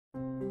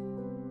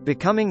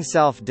Becoming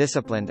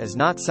self-disciplined is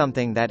not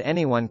something that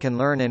anyone can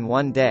learn in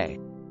one day.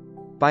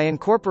 By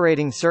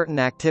incorporating certain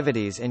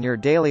activities in your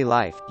daily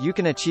life, you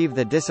can achieve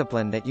the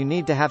discipline that you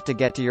need to have to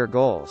get to your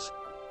goals.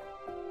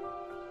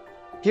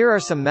 Here are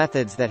some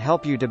methods that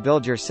help you to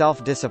build your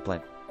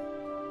self-discipline.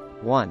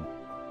 1.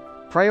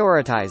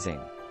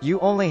 Prioritizing. You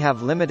only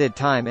have limited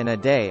time in a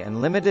day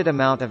and limited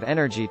amount of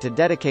energy to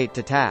dedicate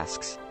to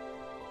tasks.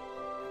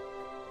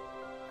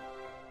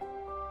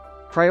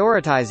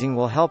 Prioritizing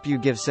will help you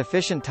give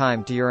sufficient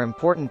time to your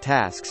important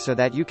tasks so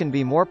that you can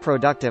be more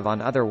productive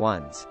on other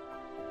ones.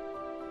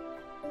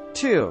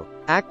 2.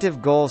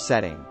 Active goal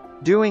setting.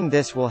 Doing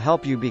this will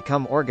help you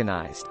become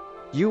organized.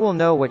 You will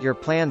know what your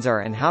plans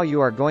are and how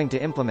you are going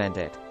to implement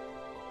it.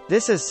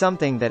 This is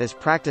something that is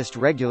practiced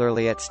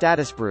regularly at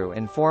StatusBrew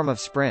in form of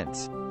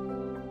sprints.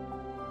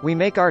 We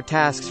make our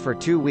tasks for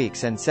 2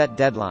 weeks and set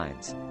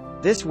deadlines.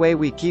 This way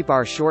we keep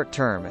our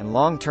short-term and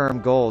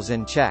long-term goals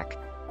in check.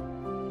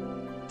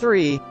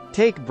 3.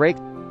 Take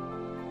breaks.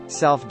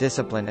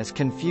 Self-discipline is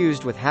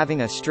confused with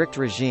having a strict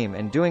regime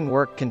and doing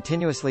work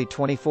continuously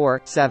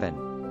 24/7.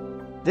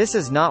 This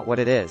is not what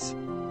it is.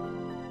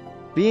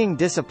 Being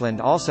disciplined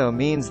also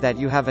means that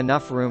you have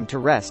enough room to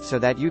rest so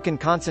that you can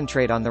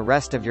concentrate on the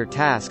rest of your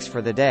tasks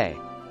for the day.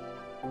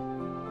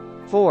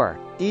 4.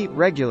 Eat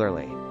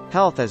regularly.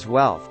 Health is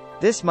wealth.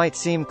 This might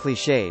seem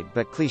cliched,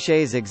 but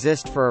clichés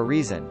exist for a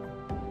reason.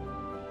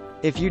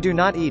 If you do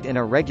not eat in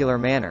a regular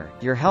manner,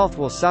 your health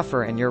will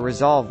suffer and your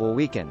resolve will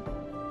weaken.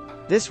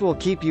 This will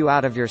keep you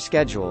out of your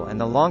schedule, and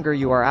the longer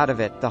you are out of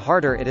it, the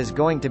harder it is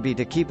going to be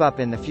to keep up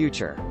in the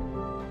future.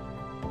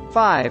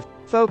 5.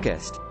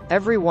 Focused.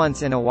 Every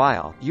once in a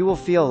while, you will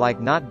feel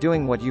like not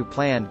doing what you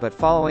planned, but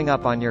following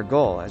up on your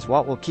goal is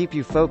what will keep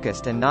you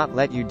focused and not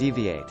let you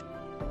deviate.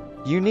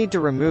 You need to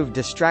remove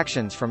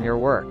distractions from your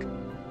work.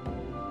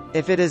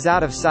 If it is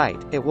out of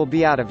sight, it will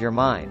be out of your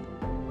mind.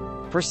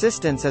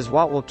 Persistence is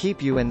what will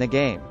keep you in the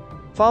game.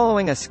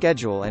 Following a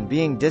schedule and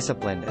being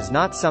disciplined is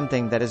not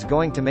something that is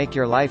going to make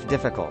your life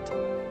difficult.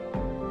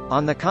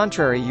 On the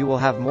contrary, you will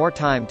have more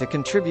time to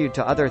contribute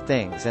to other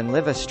things and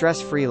live a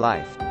stress-free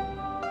life.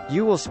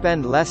 You will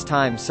spend less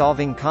time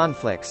solving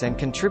conflicts and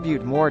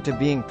contribute more to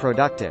being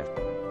productive.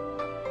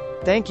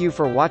 Thank you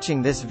for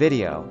watching this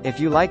video. If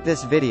you like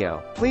this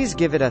video, please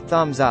give it a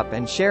thumbs up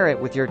and share it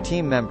with your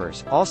team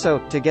members. Also,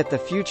 to get the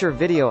future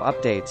video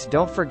updates,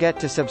 don't forget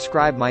to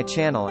subscribe my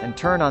channel and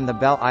turn on the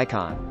bell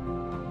icon.